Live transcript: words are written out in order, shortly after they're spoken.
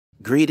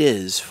Greed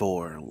is,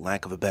 for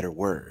lack of a better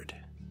word,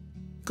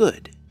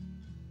 good.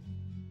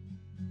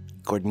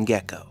 Gordon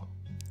Gekko,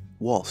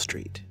 Wall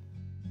Street.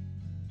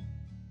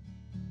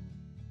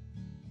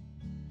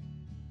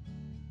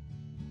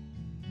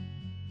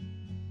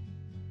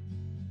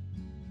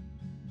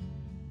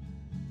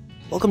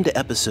 Welcome to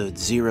episode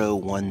 010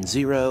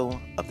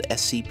 of the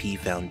SCP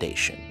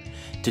Foundation.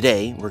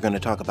 Today, we're going to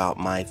talk about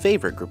my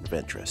favorite group of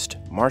interest,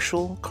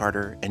 Marshall,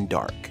 Carter, and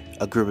Dark,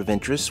 a group of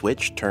interests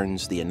which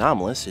turns the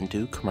anomalous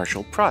into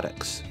commercial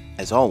products.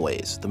 As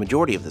always, the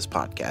majority of this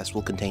podcast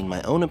will contain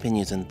my own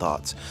opinions and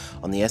thoughts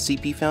on the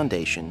SCP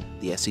Foundation,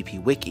 the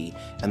SCP Wiki,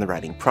 and the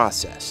writing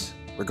process.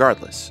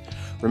 Regardless,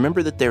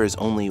 remember that there is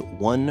only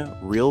one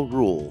real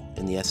rule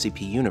in the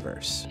SCP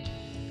universe.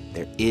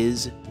 There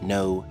is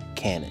no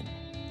canon.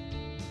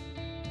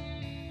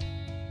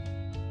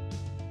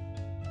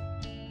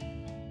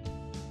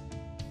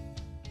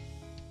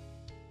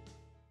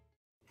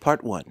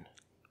 Part 1.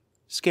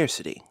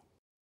 Scarcity.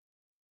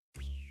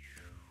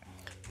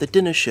 The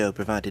dinner show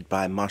provided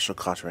by Marshall,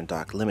 Carter, and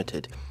Dark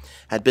Limited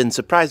had been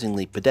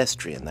surprisingly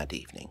pedestrian that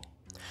evening.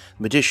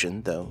 The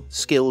magician, though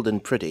skilled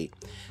and pretty,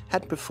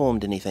 hadn't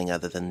performed anything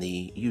other than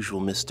the usual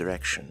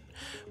misdirection,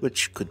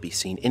 which could be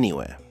seen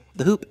anywhere.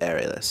 The hoop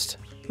aerialist,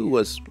 who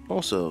was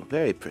also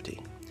very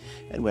pretty,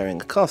 and wearing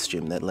a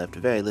costume that left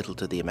very little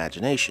to the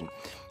imagination,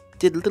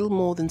 did little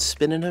more than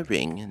spin in her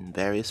ring in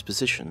various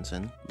positions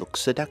and look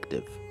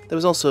seductive. There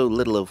was also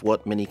little of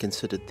what many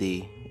considered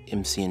the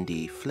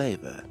MC&D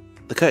flavor.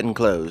 The curtain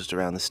closed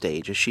around the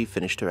stage as she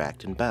finished her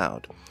act and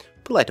bowed.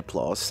 Polite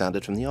applause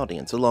sounded from the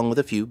audience, along with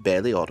a few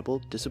barely audible,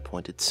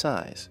 disappointed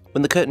sighs.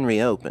 When the curtain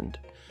reopened,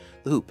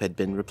 the hoop had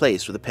been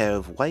replaced with a pair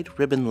of white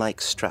ribbon-like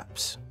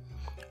straps.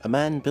 A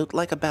man built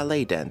like a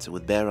ballet dancer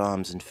with bare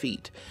arms and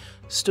feet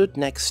stood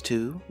next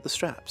to the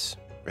straps,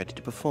 ready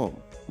to perform.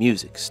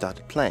 Music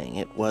started playing.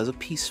 It was a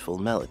peaceful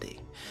melody,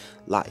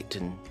 light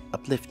and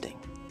uplifting.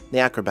 The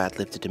acrobat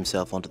lifted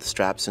himself onto the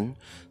straps and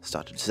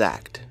started his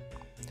act.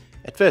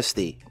 At first,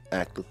 the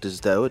act looked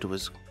as though it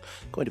was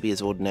going to be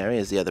as ordinary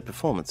as the other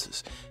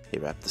performances. He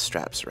wrapped the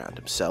straps around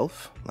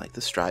himself, like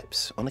the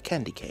stripes on a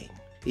candy cane.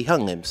 He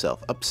hung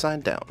himself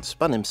upside down,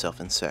 spun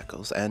himself in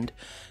circles, and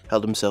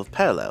held himself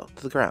parallel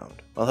to the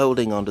ground, while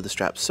holding onto the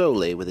straps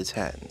solely with his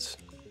hands.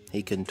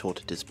 He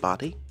contorted his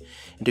body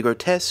into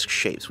grotesque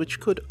shapes which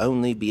could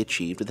only be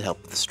achieved with the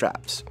help of the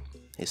straps.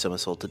 He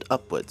somersaulted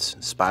upwards,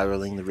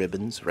 spiraling the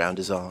ribbons around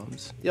his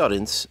arms. The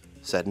audience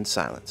sat in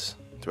silence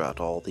throughout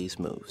all these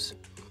moves.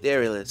 The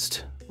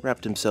aerialist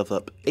wrapped himself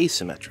up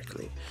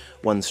asymmetrically.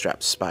 One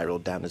strap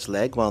spiraled down his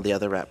leg, while the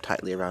other wrapped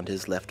tightly around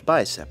his left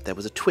bicep. There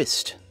was a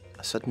twist,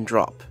 a sudden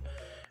drop,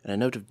 and a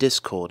note of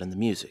discord in the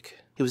music.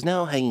 He was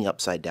now hanging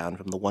upside down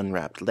from the one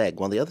wrapped leg,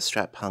 while the other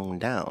strap hung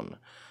down,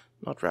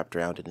 not wrapped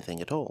around anything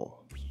at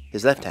all.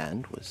 His left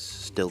hand was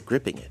still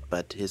gripping it,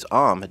 but his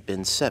arm had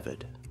been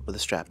severed, where the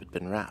strap had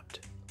been wrapped.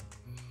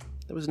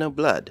 There was no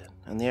blood,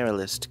 and the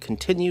aerialist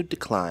continued to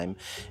climb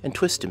and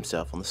twist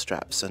himself on the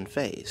straps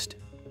unfazed.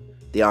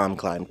 The arm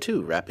climbed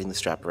too, wrapping the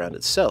strap around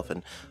itself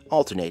and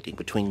alternating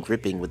between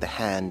gripping with the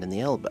hand and the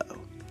elbow.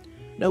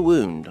 No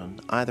wound on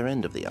either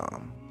end of the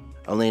arm,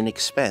 only an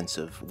expanse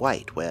of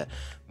white where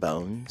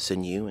bone,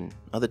 sinew, and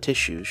other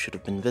tissues should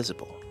have been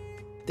visible.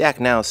 The act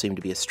now seemed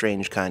to be a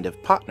strange kind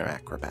of partner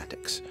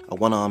acrobatics. A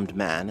one-armed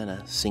man and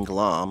a single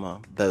arm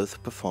are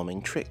both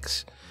performing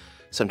tricks.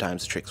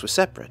 Sometimes the tricks were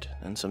separate,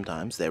 and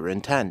sometimes they were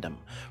in tandem,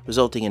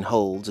 resulting in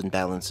holds and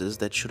balances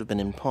that should have been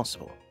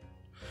impossible.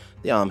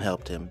 The arm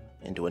helped him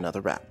into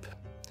another wrap,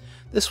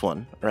 this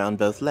one around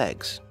both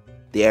legs.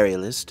 The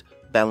aerialist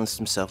balanced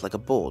himself like a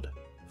board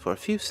for a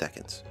few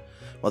seconds,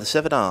 while the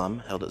severed arm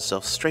held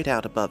itself straight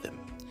out above him.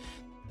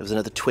 There was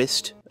another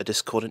twist, a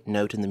discordant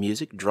note in the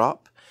music,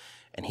 drop,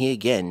 and he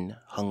again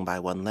hung by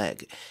one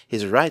leg.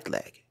 His right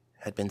leg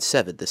had been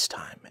severed this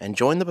time, and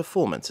joined the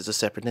performance as a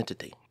separate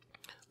entity.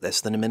 Less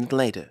than a minute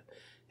later,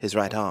 his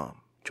right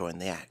arm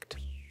joined the act.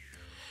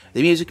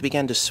 The music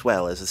began to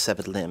swell as the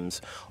severed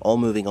limbs, all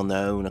moving on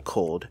their own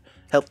accord,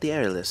 helped the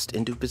aerialist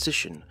into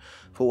position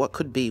for what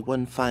could be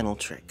one final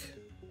trick.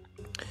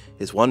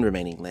 His one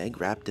remaining leg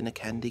wrapped in a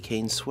candy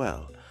cane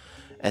swirl,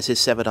 as his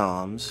severed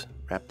arms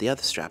wrapped the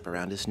other strap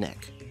around his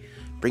neck,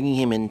 bringing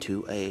him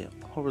into a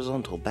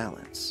horizontal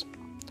balance.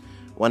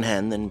 One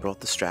hand then brought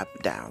the strap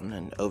down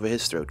and over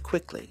his throat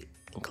quickly,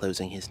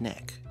 enclosing his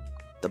neck.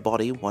 The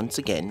body once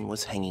again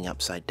was hanging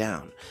upside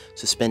down,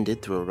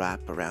 suspended through a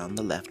wrap around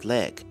the left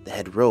leg. The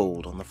head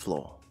rolled on the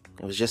floor.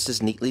 It was just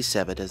as neatly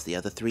severed as the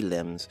other three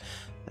limbs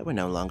that were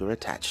no longer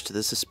attached to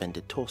the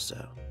suspended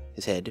torso.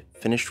 His head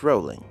finished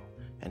rolling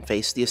and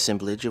faced the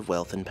assemblage of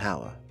wealth and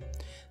power.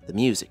 The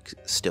music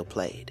still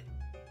played,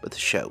 but the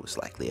show was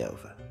likely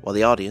over. While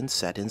the audience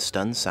sat in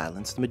stunned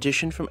silence, the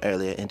magician from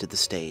earlier entered the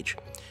stage.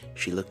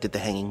 She looked at the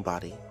hanging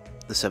body,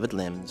 the severed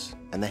limbs,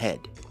 and the head.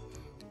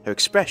 Her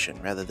expression,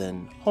 rather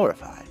than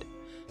horrified,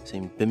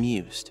 seemed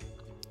bemused.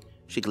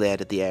 She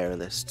glared at the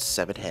aerialist's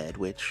severed head,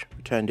 which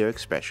returned her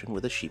expression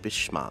with a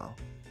sheepish smile.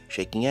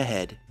 Shaking her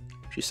head,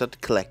 she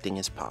started collecting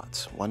his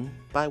parts, one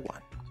by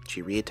one. each,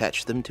 he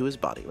reattached them to his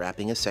body,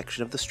 wrapping a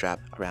section of the strap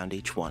around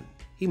each one.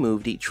 He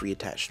moved each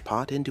reattached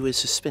pot into his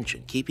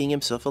suspension, keeping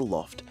himself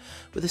aloft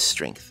with his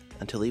strength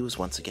until he was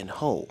once again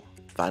whole.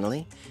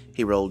 Finally,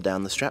 he rolled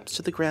down the straps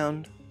to the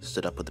ground,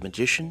 stood up with the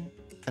magician,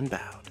 and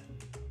bowed.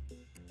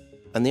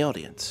 And the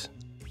audience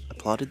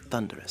applauded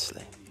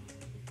thunderously.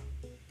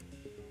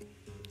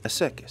 A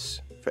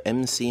Circus for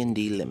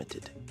MC&D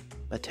Limited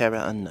by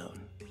Terra Unknown.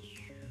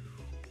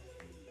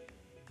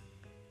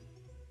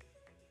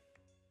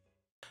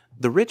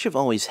 The rich have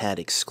always had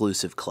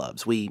exclusive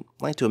clubs. We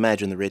like to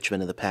imagine the rich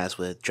men of the past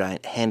with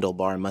giant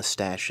handlebar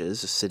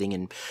mustaches sitting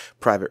in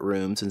private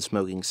rooms and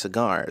smoking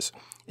cigars.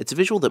 It's a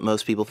visual that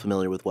most people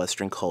familiar with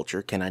Western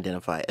culture can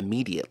identify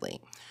immediately.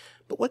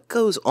 But what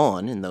goes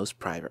on in those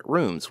private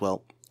rooms?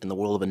 Well, in the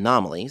world of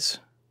anomalies,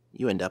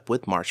 you end up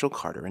with Marshall,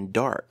 Carter, and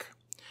Dark.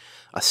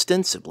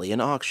 Ostensibly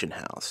an auction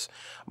house,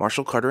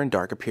 Marshall, Carter, and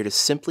Dark appear to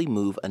simply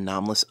move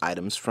anomalous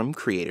items from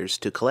creators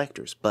to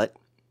collectors, but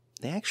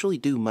they actually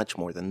do much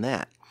more than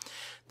that.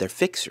 They're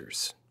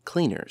fixers,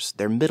 cleaners,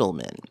 they're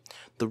middlemen.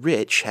 The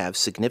rich have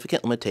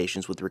significant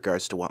limitations with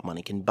regards to what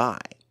money can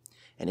buy,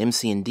 and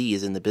MC&D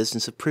is in the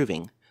business of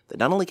proving that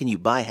not only can you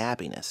buy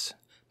happiness,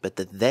 but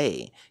that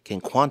they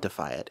can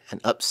quantify it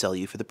and upsell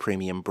you for the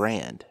premium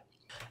brand.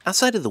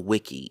 Outside of the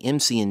wiki,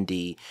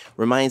 MC&D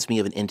reminds me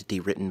of an entity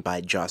written by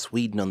Joss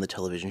Whedon on the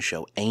television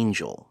show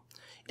Angel.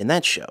 In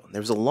that show,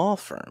 there was a law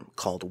firm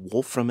called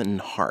Wolfram &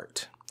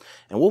 Hart.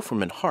 And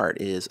Wolfram &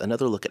 Hart is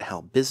another look at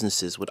how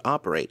businesses would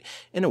operate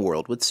in a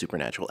world with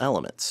supernatural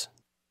elements.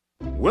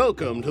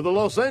 Welcome to the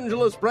Los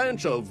Angeles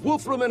branch of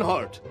Wolfram &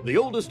 Hart, the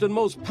oldest and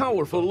most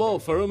powerful law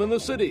firm in the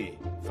city.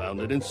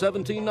 Founded in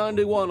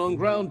 1791 on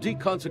ground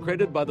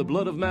deconsecrated by the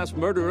blood of mass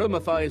murderer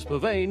Matthias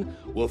Pavane,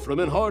 Wolfram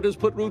 & Hart has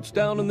put roots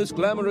down in this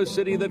glamorous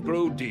city that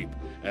grow deep,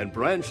 and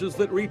branches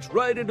that reach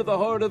right into the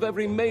heart of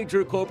every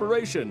major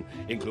corporation,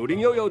 including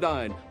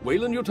Yoyodyne,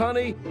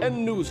 Weyland-Yutani,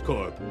 and News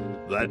Corp.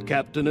 That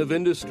captain of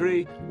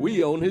industry,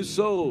 we own his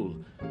soul.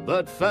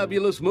 That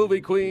fabulous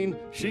movie queen,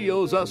 she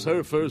owes us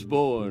her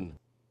firstborn.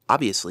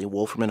 Obviously,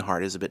 Wolfram &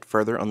 Hart is a bit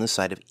further on the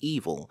side of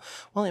evil,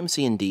 while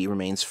MC&D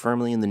remains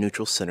firmly in the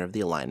neutral center of the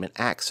alignment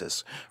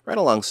axis, right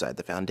alongside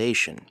the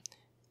Foundation.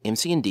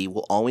 MC&D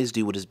will always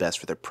do what is best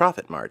for their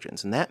profit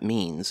margins, and that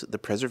means the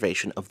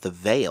preservation of the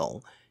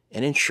veil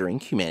and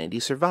ensuring humanity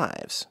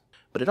survives.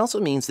 But it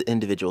also means that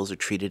individuals are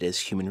treated as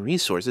human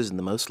resources in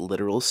the most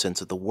literal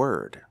sense of the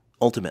word.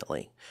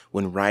 Ultimately,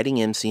 when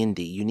writing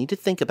MC&D, you need to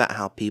think about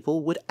how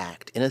people would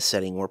act in a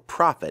setting where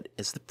profit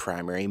is the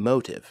primary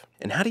motive.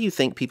 And how do you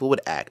think people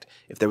would act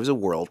if there was a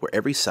world where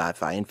every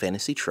sci-fi and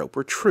fantasy trope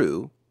were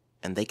true,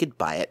 and they could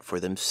buy it for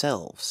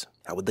themselves?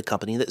 How would the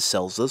company that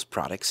sells those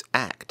products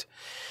act?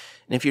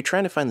 And if you're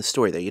trying to find the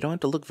story there, you don't have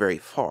to look very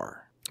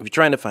far.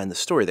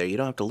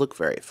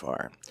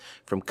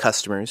 From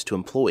customers to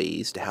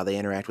employees to how they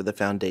interact with the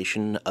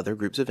Foundation and other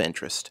groups of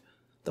interest,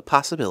 the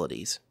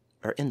possibilities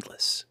are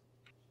endless.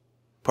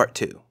 Part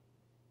 2.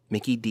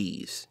 Mickey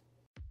D's.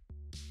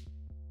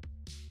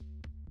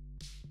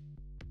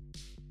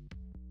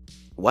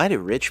 Why do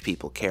rich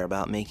people care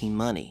about making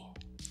money?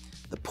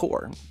 The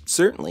poor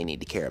certainly need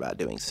to care about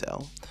doing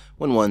so.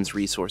 When one's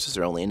resources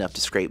are only enough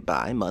to scrape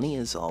by, money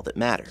is all that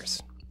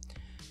matters.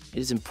 It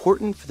is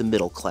important for the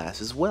middle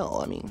class as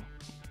well.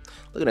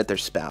 Looking at their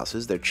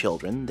spouses, their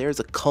children,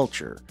 there's a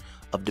culture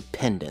of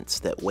dependence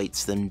that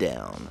weights them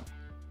down.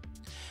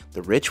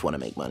 The rich want to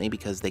make money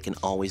because they can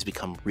always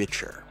become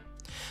richer.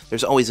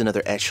 There's always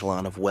another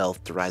echelon of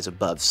wealth to rise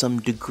above, some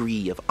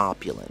degree of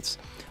opulence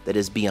that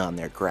is beyond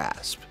their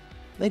grasp.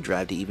 They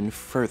drive to even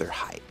further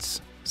heights,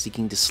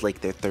 seeking to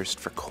slake their thirst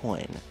for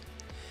coin.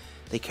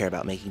 They care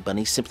about making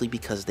money simply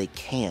because they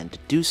can. To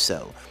do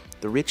so,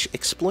 the rich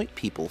exploit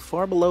people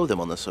far below them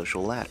on the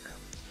social ladder.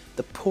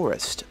 The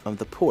poorest of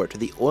the poor, to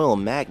the oil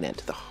magnate,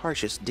 to the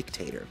harshest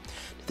dictator,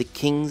 to the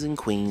kings and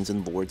queens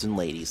and lords and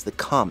ladies, the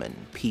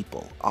common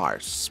people are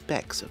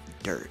specks of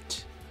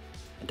dirt.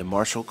 And to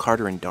Marshall,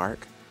 Carter, and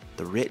Dark,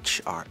 the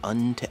rich are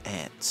unto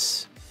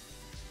ants.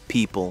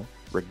 People,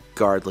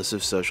 regardless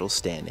of social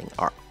standing,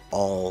 are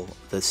all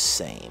the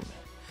same.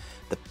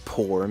 The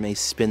poor may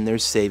spend their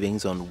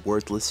savings on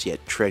worthless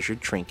yet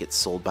treasured trinkets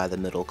sold by the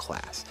middle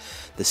class.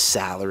 The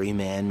salary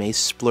man may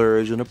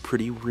splurge on a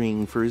pretty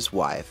ring for his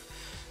wife,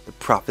 the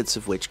profits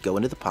of which go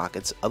into the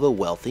pockets of a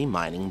wealthy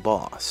mining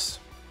boss.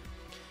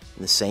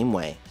 In the same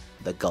way,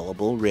 the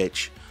gullible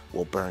rich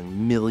will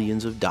burn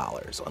millions of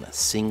dollars on a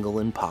single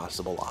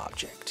impossible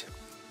object.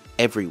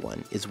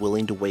 Everyone is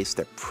willing to waste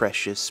their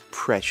precious,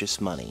 precious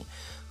money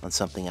on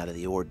something out of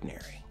the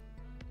ordinary.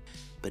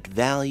 But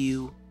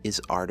value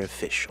is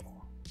artificial.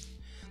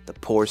 The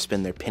poor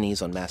spend their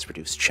pennies on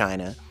mass-produced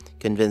china,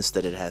 convinced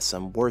that it has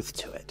some worth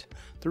to it.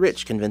 The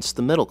rich convince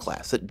the middle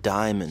class that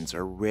diamonds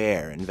are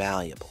rare and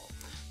valuable,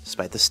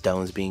 despite the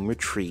stones being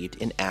retrieved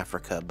in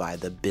Africa by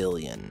the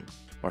billion.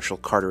 Marshall,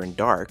 Carter, and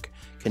Dark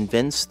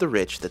convince the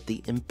rich that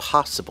the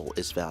impossible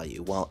is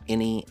value, while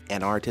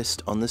an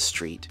artist on the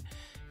street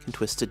can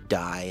twist a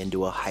die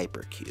into a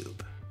hypercube.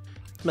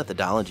 The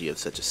methodology of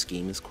such a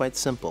scheme is quite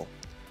simple.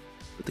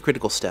 But the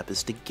critical step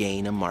is to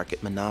gain a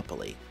market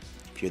monopoly.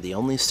 If you're the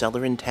only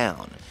seller in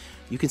town,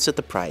 you can set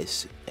the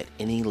price at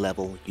any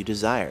level you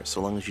desire,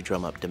 so long as you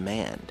drum up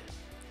demand.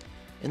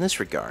 In this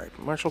regard,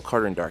 Marshall,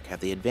 Carter, and Dark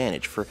have the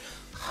advantage for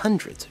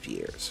hundreds of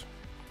years.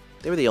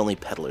 They were the only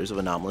peddlers of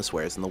anomalous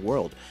wares in the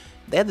world.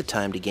 They had the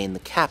time to gain the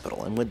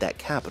capital, and with that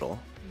capital,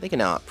 they can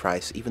now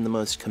outprice even the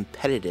most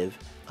competitive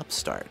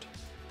upstart.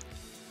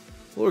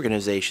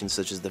 Organizations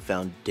such as the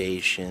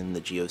Foundation,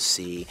 the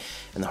GOC,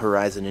 and the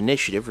Horizon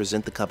Initiative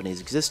resent the company's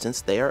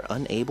existence. They are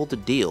unable to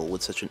deal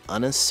with such an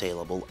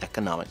unassailable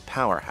economic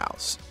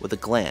powerhouse. With a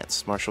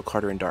glance, Marshall,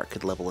 Carter, and Dark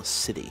could level a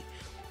city,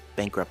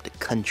 bankrupt a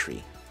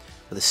country.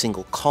 With a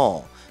single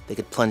call, they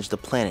could plunge the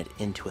planet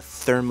into a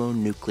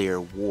thermonuclear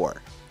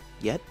war.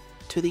 Yet,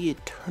 to the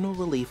eternal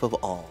relief of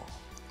all,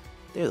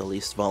 they are the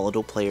least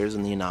volatile players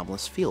in the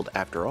anomalous field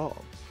after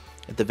all.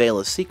 If the veil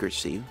of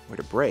secrecy were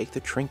to break, the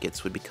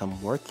trinkets would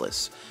become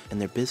worthless,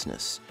 and their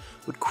business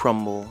would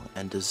crumble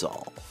and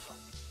dissolve.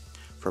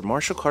 For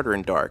Marshall, Carter,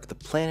 and Dark, the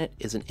planet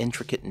is an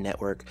intricate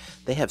network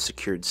they have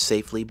secured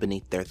safely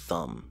beneath their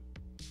thumb,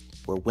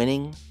 where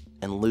winning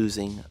and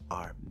losing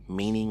are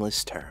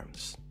meaningless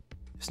terms.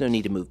 There's no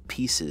need to move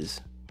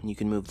pieces when you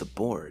can move the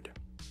board.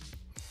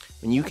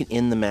 When you can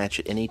end the match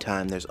at any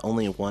time, there's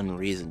only one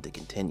reason to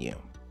continue.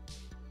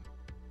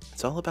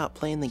 It's all about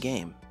playing the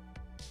game.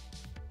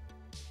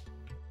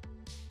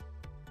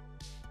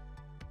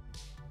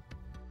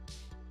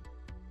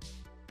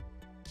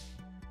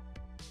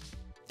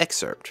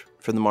 Excerpt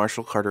from the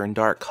Marshall, Carter, and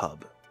Dark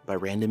Hub by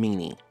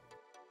Randomini.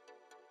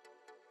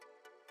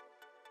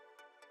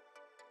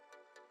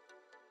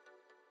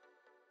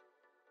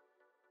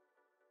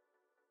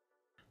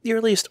 The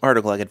earliest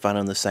article I could find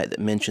on the site that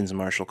mentions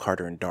Marshall,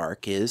 Carter, and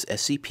Dark is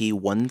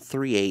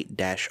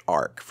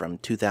SCP-138-ARC from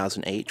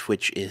 2008,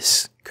 which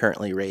is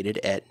currently rated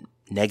at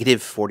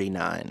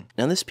 -49.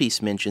 Now this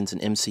piece mentions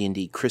an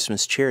MC&D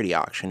Christmas charity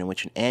auction in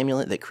which an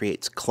amulet that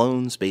creates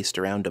clones based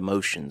around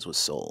emotions was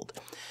sold.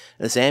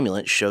 This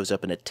amulet shows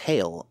up in a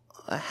tale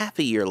a half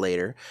a year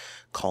later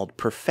called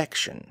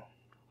Perfection.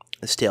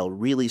 This tale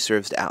really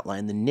serves to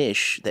outline the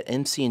niche that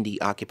MC&D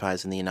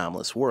occupies in the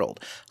anomalous world: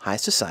 high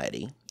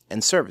society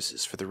and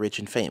services for the rich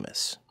and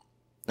famous.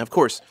 Now, of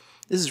course,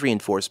 this is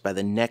reinforced by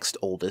the next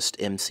oldest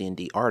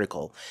MC&D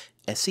article,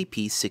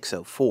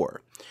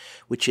 SCP-604,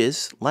 which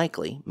is,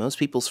 likely, most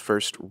people's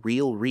first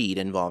real read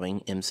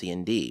involving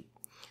MC&D.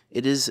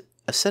 It is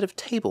a set of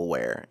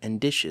tableware and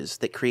dishes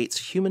that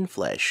creates human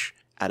flesh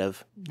out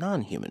of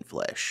non-human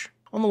flesh.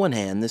 On the one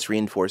hand, this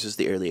reinforces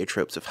the earlier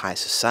tropes of high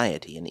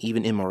society and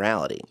even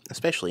immorality,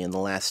 especially in the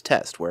last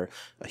test, where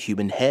a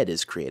human head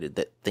is created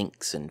that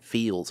thinks and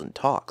feels and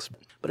talks.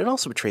 But it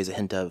also betrays a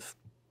hint of,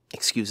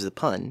 excuse the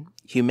pun,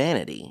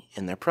 humanity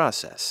in their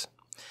process.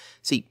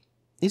 See,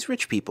 these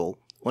rich people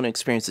want to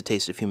experience the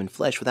taste of human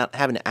flesh without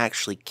having to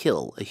actually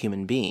kill a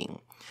human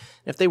being.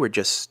 If they were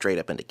just straight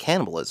up into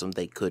cannibalism,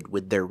 they could,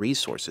 with their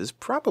resources,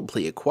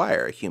 probably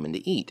acquire a human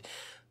to eat.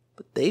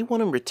 But they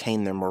want to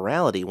retain their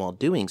morality while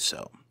doing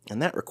so,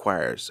 and that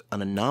requires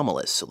an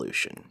anomalous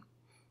solution.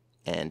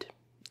 And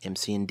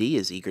MC&D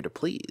is eager to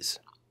please.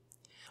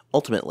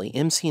 Ultimately,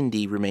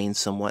 MC&D remains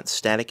somewhat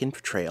static in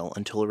portrayal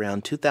until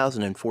around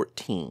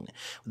 2014,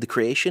 with the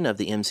creation of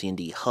the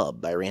MC&D Hub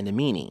by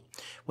Randomini,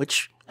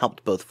 which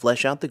helped both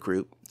flesh out the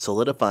group,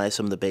 solidify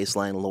some of the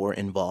baseline lore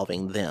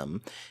involving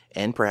them,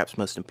 and perhaps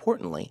most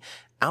importantly,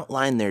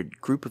 outline their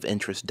group of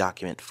interest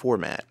document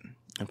format.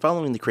 And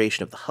following the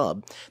creation of the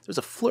Hub, there was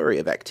a flurry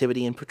of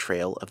activity and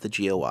portrayal of the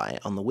GOI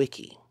on the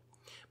Wiki.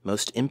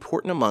 Most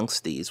important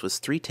amongst these was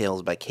 3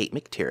 tales by Kate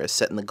McTierris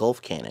set in the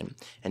Gulf canon,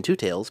 and 2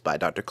 tales by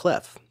Dr.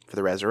 Clef for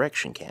the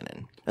Resurrection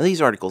canon. Now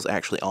these articles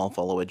actually all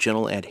follow a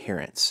general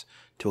adherence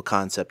to a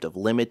concept of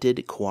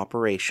limited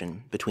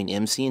cooperation between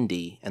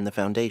MC&D and the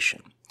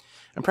Foundation.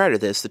 And prior to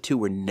this, the two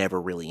were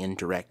never really in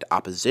direct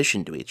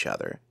opposition to each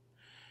other.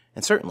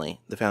 And certainly,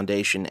 the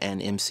Foundation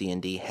and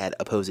MC&D had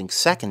opposing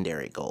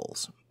secondary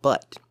goals,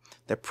 but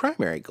their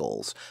primary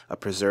goals of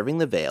preserving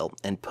the Veil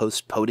and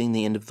postponing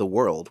the end of the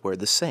world were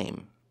the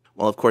same.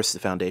 While of course the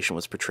Foundation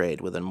was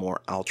portrayed with a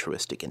more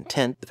altruistic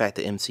intent, the fact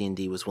that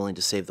MC&D was willing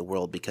to save the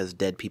world because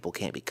dead people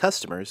can't be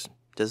customers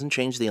doesn't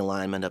change the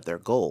alignment of their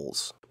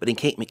goals. But in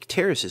Kate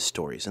McTierris'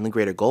 stories in the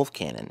Greater Gulf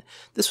canon,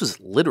 this was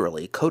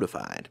literally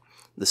codified.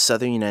 The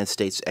Southern United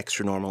States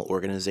Extranormal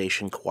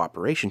Organization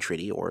Cooperation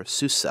Treaty, or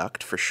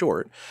SUSUCT for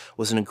short,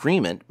 was an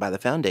agreement by the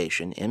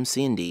Foundation,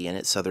 MC&D, and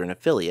its southern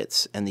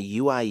affiliates, and the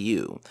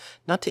UIU,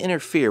 not to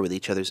interfere with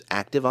each other's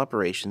active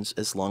operations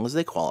as long as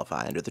they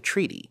qualify under the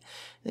treaty.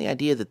 The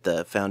idea that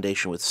the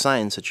Foundation would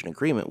sign such an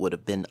agreement would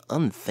have been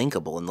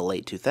unthinkable in the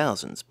late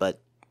 2000s,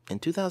 but in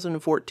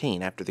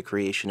 2014, after the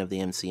creation of the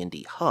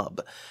MC&D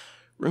Hub,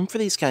 room for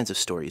these kinds of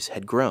stories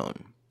had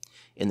grown.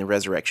 In the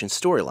Resurrection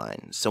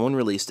storyline, someone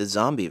released a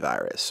zombie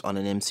virus on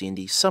an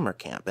MC&D summer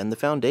camp, and the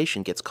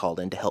Foundation gets called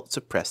in to help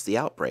suppress the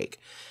outbreak,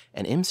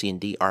 and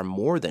MC&D are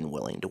more than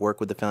willing to work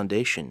with the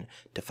Foundation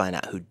to find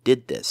out who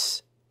did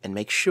this, and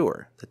make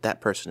sure that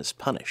that person is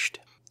punished.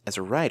 As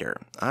a writer,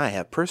 I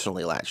have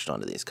personally latched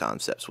onto these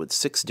concepts with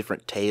 6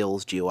 different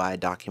tales, GOI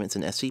documents,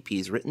 and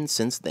SCPs written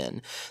since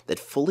then that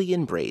fully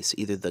embrace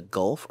either the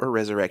Gulf or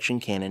Resurrection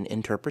canon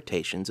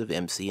interpretations of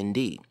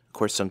MC&D. Of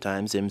course,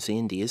 sometimes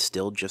MC&D is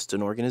still just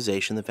an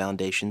organization the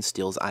Foundation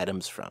steals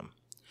items from.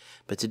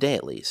 But today,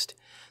 at least,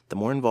 the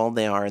more involved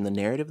they are in the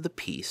narrative of the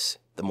piece,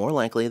 the more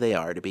likely they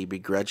are to be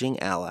begrudging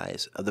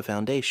allies of the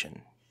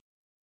Foundation.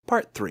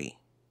 Part 3.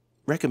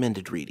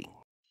 Recommended Reading.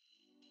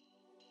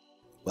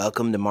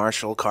 Welcome to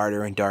Marshall,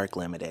 Carter, and Dark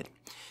Limited.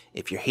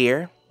 If you're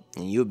here,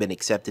 and you have been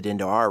accepted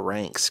into our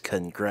ranks,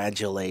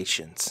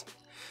 congratulations.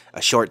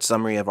 A short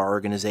summary of our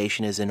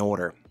organization is in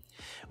order.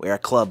 We are a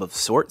club of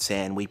sorts,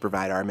 and we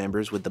provide our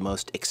members with the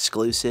most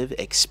exclusive,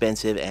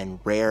 expensive, and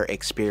rare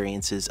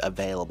experiences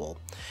available.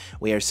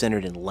 We are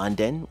centered in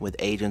London, with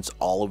agents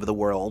all over the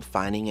world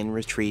finding and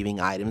retrieving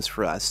items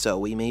for us so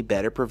we may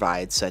better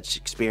provide such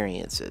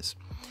experiences.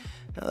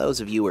 Now,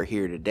 those of you who are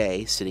here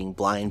today, sitting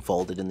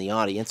blindfolded in the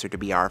audience, are to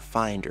be our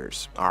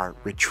finders, our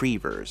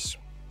retrievers.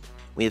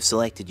 We have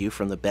selected you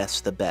from the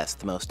best, the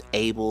most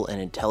able and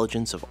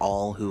intelligent of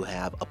all who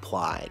have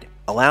applied.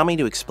 Allow me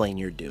to explain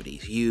your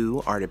duties.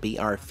 You are to be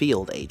our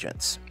field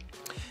agents.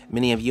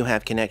 Many of you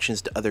have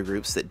connections to other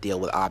groups that deal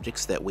with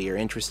objects that we are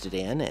interested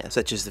in,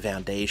 such as the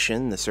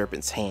Foundation, the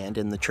Serpent's Hand,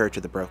 and the Church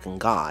of the Broken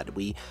God.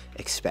 We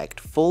expect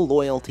full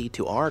loyalty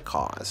to our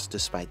cause,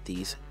 despite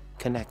these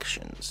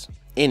connections.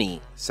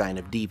 Any sign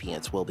of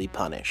deviance will be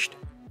punished.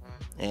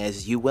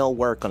 As you will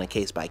work on a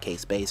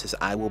case-by-case basis,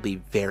 I will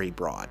be very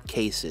broad.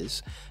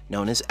 Cases,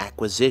 known as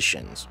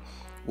acquisitions,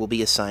 will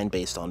be assigned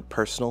based on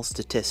personal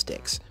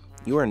statistics.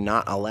 You are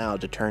not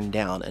allowed to turn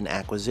down an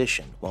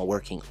acquisition. While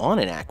working on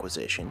an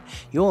acquisition,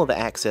 you will have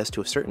access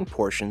to certain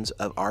portions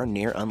of our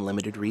near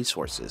unlimited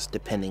resources,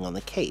 depending on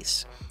the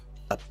case.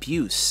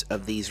 Abuse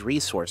of these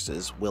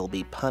resources will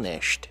be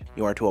punished.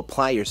 You are to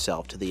apply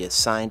yourself to the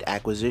assigned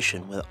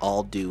acquisition with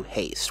all due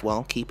haste,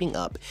 while keeping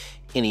up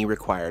any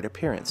required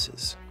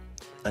appearances.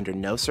 Under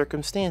no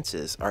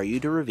circumstances are you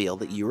to reveal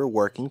that you are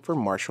working for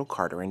Marshall,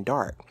 Carter, and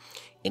Dark.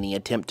 Any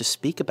attempt to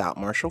speak about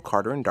Marshall,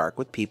 Carter, and Dark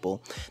with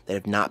people that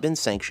have not been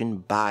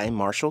sanctioned by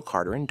Marshall,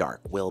 Carter, and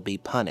Dark will be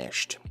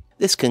punished.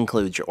 This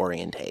concludes your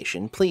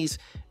orientation. Please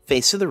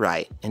face to the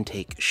right and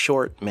take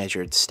short,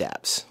 measured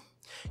steps.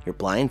 Your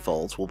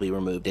blindfolds will be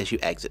removed as you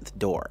exit the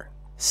door.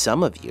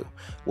 Some of you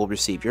will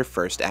receive your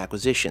first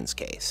acquisitions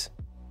case.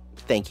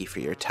 Thank you for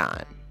your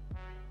time.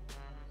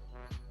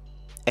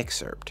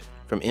 Excerpt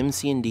from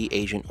MC&D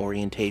Agent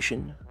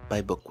Orientation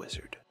by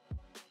BookWizard.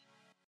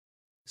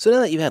 So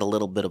now that you've had a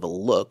little bit of a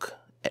look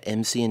at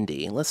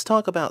MC&D, let's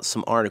talk about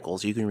some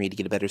articles you can read to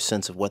get a better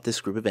sense of what this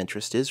group of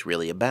interest is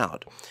really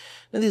about.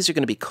 Now, these are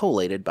going to be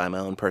collated by my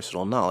own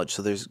personal knowledge,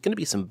 so there's going to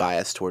be some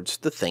bias towards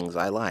the things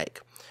I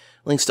like.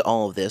 Links to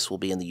all of this will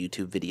be in the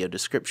YouTube video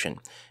description,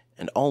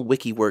 and all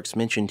wiki works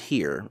mentioned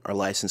here are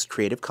licensed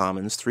Creative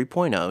Commons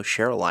 3.0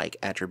 Share-alike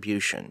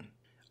attribution.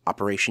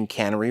 Operation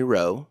Cannery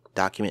Row,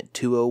 document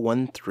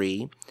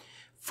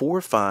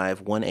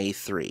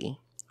 2013-451A3,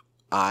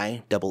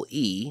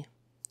 IEE,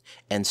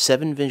 and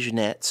 7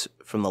 vignettes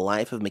from the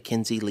life of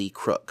Mackenzie Lee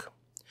Crook.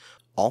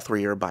 All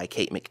 3 are by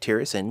Kate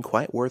McTierris and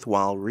quite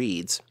worthwhile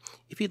reads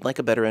if you'd like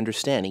a better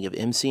understanding of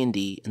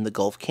MC&D in the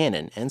Gulf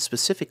Canon, and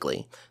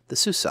specifically the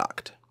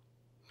Susact.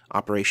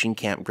 Operation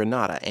Camp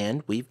Granada,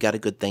 and We've Got a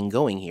Good Thing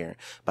Going Here,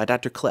 by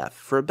Dr. Clef,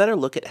 for a better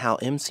look at how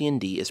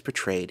MC&D is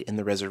portrayed in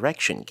the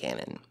Resurrection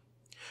canon.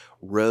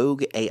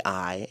 Rogue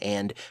AI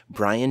and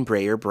Brian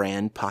Breyer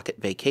Brand Pocket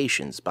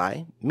Vacations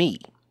by me,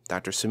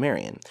 Dr.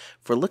 Sumerian,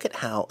 for a look at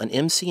how an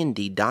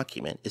MC&D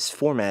document is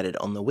formatted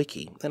on the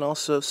wiki, and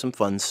also some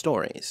fun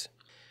stories.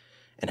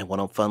 And I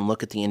want a fun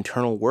look at the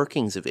internal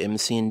workings of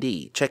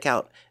MC&D. Check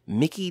out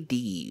Mickey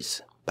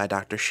D's by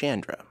Dr.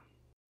 Chandra.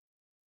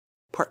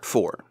 Part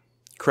 4.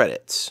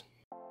 Credits.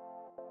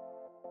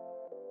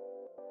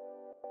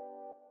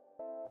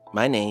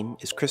 My name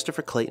is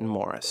Christopher Clayton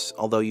Morris,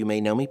 although you may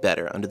know me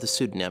better under the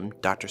pseudonym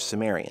Dr.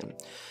 Sumerian.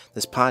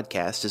 This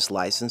podcast is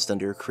licensed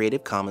under a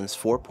Creative Commons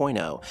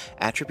 4.0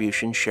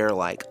 Attribution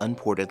Share-alike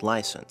Unported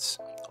license.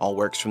 All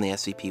works from the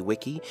SCP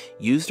Wiki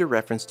used or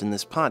referenced in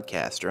this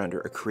podcast are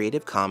under a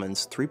Creative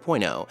Commons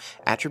 3.0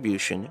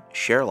 Attribution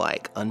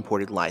Share-alike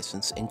Unported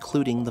license,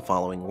 including the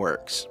following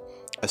works: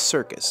 A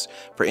Circus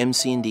for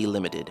MC&D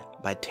Limited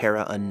by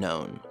Terra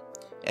Unknown.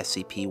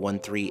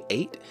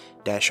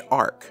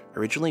 SCP-138-ARC,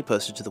 originally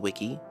posted to the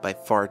wiki by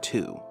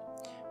Far2.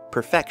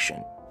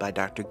 Perfection by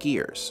Dr.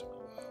 Gears.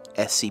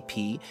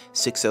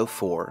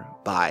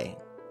 SCP-604 by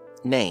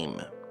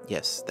Name.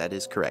 Yes, that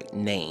is correct,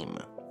 Name.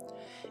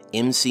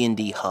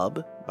 MC&D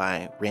Hub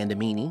by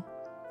Randomini.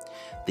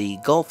 The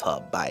Gulf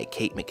Hub by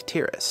Kate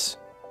McTierris.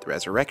 The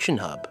Resurrection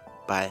Hub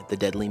by The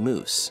Deadly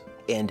Moose.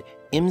 And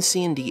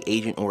MC&D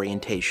Agent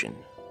Orientation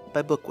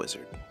by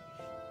BookWizard.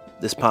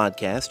 This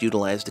podcast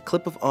utilized a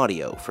clip of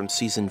audio from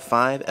Season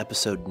 5,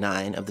 Episode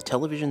 9 of the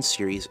television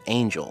series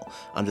Angel,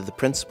 under the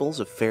principles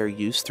of fair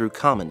use through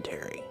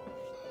commentary.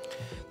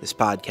 This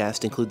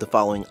podcast includes the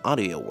following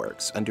audio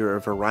works under a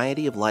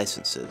variety of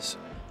licenses: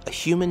 A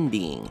Human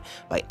Being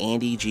by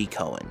Andy G.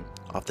 Cohen,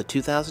 off the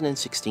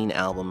 2016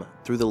 album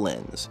Through the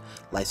Lens,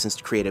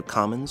 licensed Creative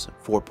Commons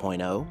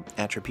 4.0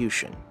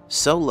 Attribution.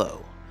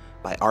 Solo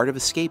by Art of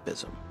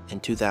Escapism in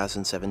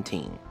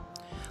 2017,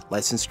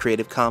 licensed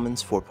Creative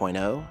Commons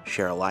 4.0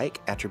 Share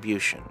Alike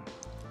Attribution.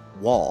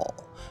 Wall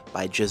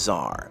by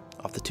Jazar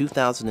off the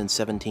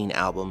 2017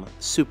 album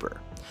Super,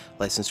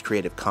 licensed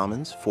Creative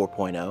Commons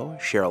 4.0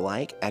 Share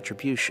Alike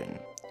Attribution.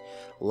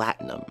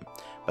 Latinum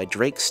by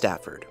Drake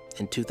Stafford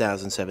in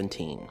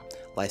 2017,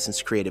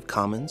 licensed Creative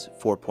Commons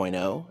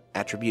 4.0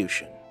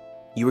 Attribution.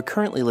 You are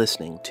currently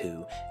listening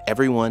to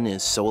Everyone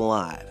Is So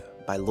Alive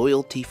by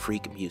Loyalty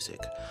Freak Music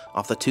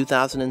off the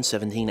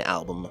 2017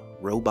 album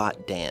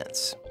Robot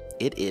Dance.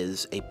 It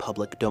is a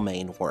public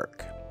domain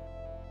work.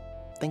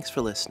 Thanks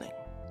for listening.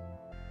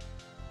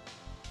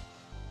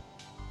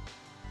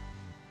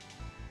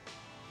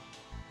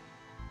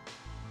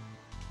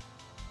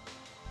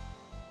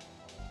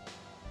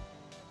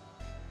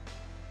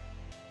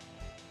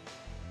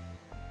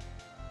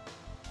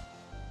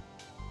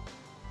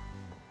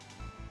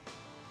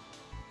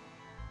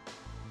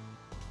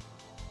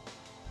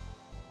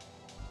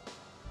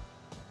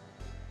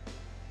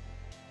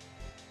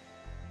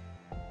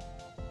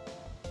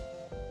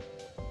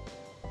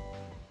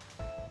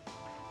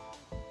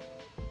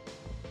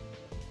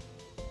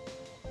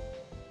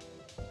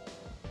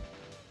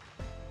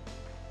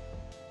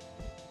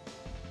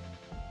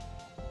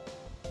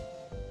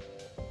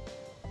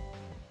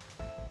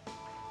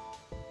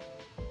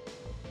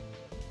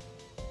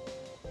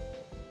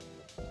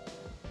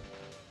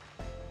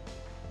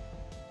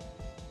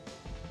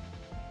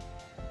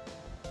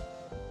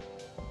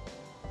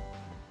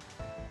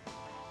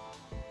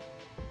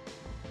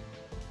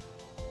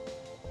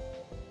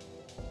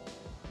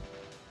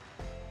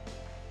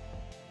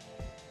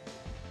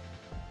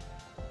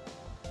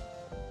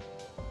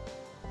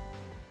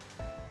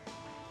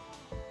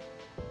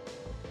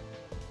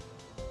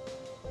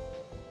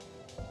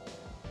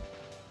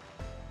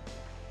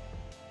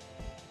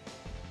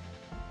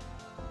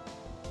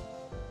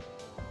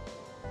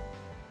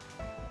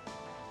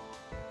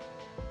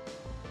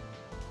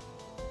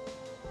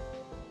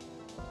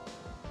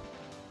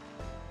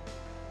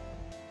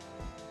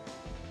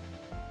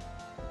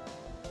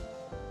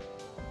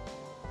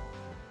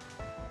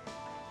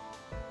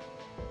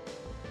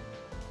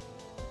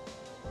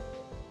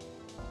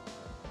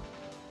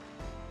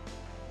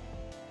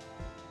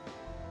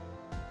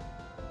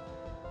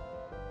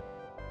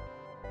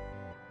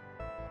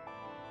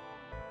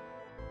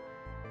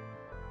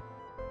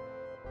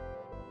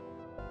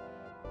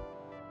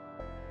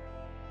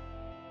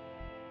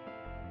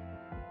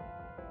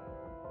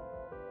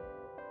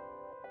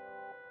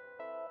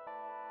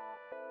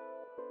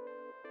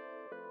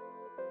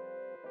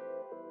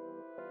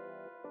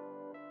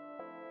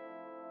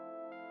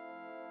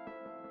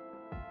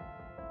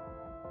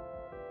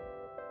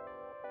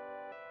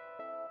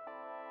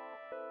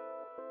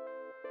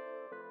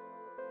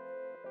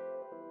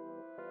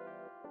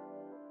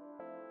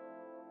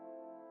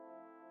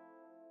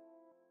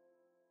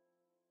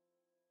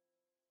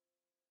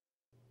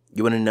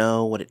 You want to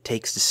know what it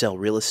takes to sell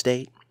real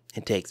estate?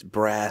 It takes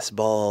brass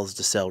balls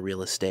to sell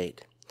real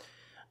estate.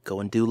 Go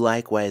and do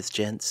likewise,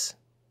 gents.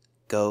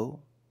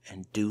 Go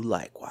and do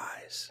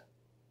likewise.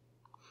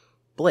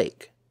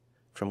 Blake,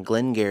 from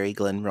Glengarry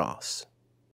Glen Ross.